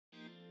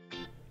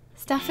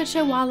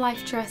Staffordshire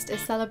Wildlife Trust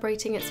is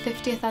celebrating its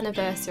 50th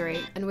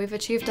anniversary, and we've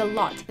achieved a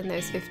lot in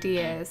those 50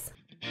 years.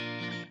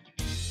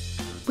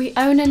 We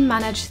own and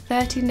manage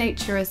 30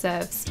 nature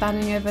reserves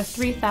spanning over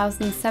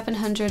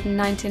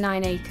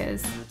 3,799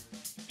 acres.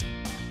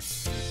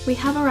 We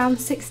have around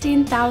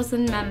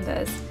 16,000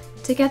 members.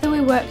 Together we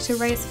work to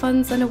raise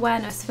funds and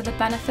awareness for the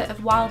benefit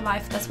of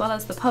wildlife as well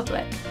as the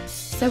public,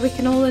 so we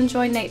can all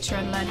enjoy nature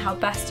and learn how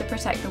best to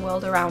protect the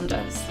world around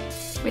us.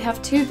 We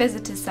have 2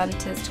 visitor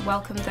centres to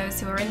welcome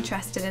those who are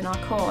interested in our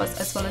cause,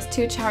 as well as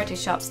 2 charity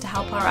shops to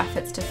help our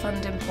efforts to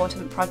fund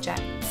important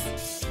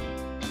projects.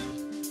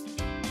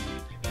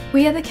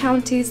 We are the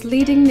county's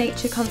leading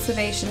nature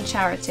conservation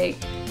charity.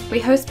 We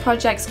host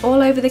projects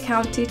all over the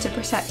county to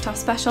protect our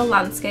special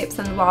landscapes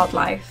and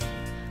wildlife.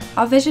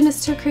 Our vision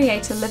is to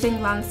create a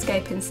living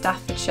landscape in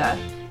Staffordshire.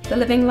 The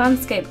living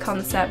landscape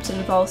concept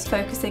involves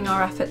focusing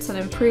our efforts on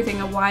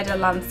improving a wider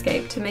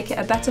landscape to make it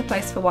a better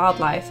place for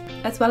wildlife,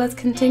 as well as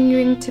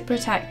continuing to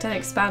protect and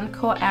expand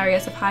core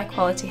areas of high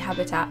quality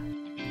habitat.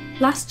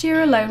 Last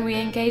year alone we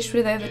engaged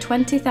with over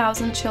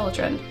 20,000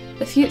 children.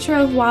 The future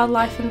of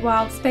wildlife and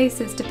wild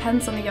spaces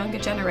depends on the younger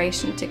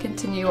generation to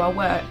continue our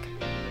work.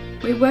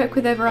 We work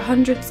with over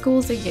 100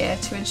 schools a year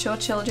to ensure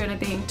children are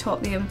being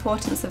taught the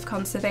importance of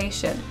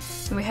conservation,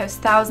 and we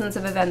host thousands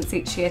of events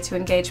each year to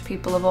engage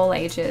people of all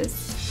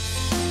ages.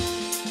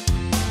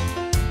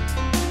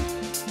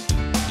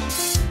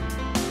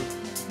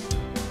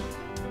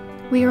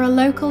 We are a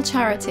local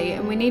charity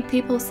and we need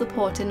people's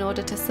support in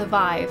order to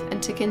survive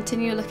and to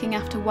continue looking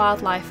after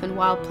wildlife and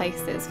wild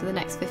places for the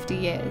next 50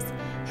 years.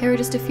 Here are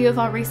just a few of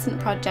our recent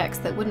projects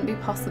that wouldn't be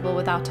possible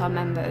without our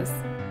members.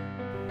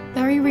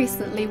 Very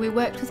recently we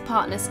worked with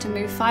partners to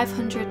move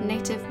 500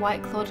 native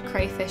white-clawed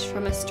crayfish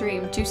from a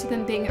stream due to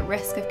them being at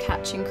risk of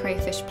catching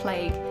crayfish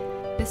plague.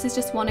 This is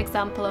just one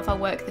example of our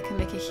work that can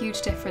make a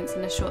huge difference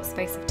in a short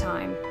space of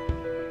time.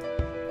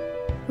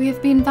 We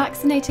have been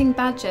vaccinating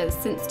badgers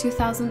since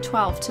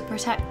 2012 to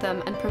protect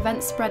them and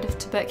prevent spread of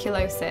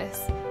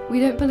tuberculosis. We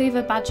don't believe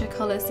a badger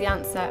cull is the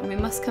answer, and we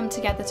must come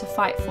together to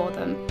fight for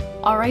them.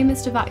 Our aim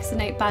is to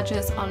vaccinate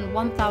badgers on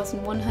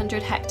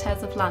 1,100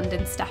 hectares of land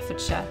in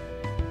Staffordshire.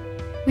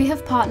 We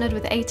have partnered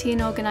with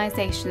 18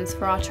 organisations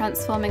for our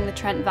Transforming the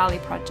Trent Valley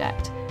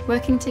project,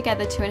 working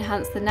together to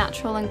enhance the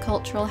natural and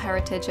cultural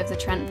heritage of the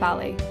Trent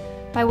Valley.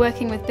 By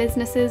working with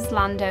businesses,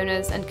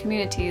 landowners and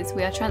communities,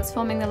 we are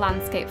transforming the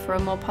landscape for a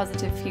more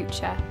positive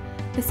future.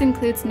 This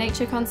includes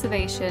nature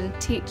conservation,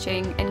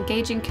 teaching,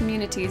 engaging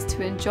communities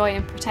to enjoy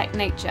and protect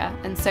nature,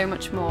 and so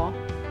much more.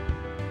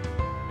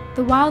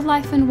 The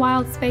wildlife and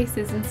wild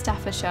spaces in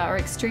Staffordshire are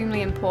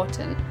extremely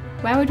important.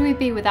 Where would we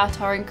be without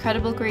our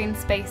incredible green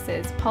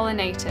spaces,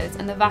 pollinators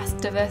and the vast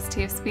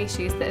diversity of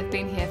species that have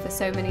been here for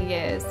so many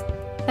years?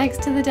 Thanks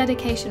to the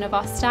dedication of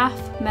our staff,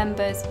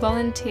 members,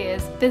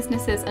 volunteers,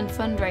 businesses and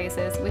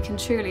fundraisers, we can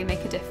truly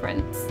make a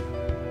difference.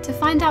 To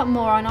find out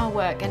more on our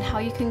work and how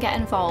you can get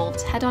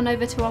involved, head on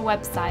over to our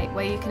website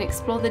where you can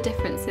explore the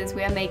differences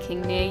we are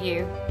making near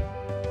you.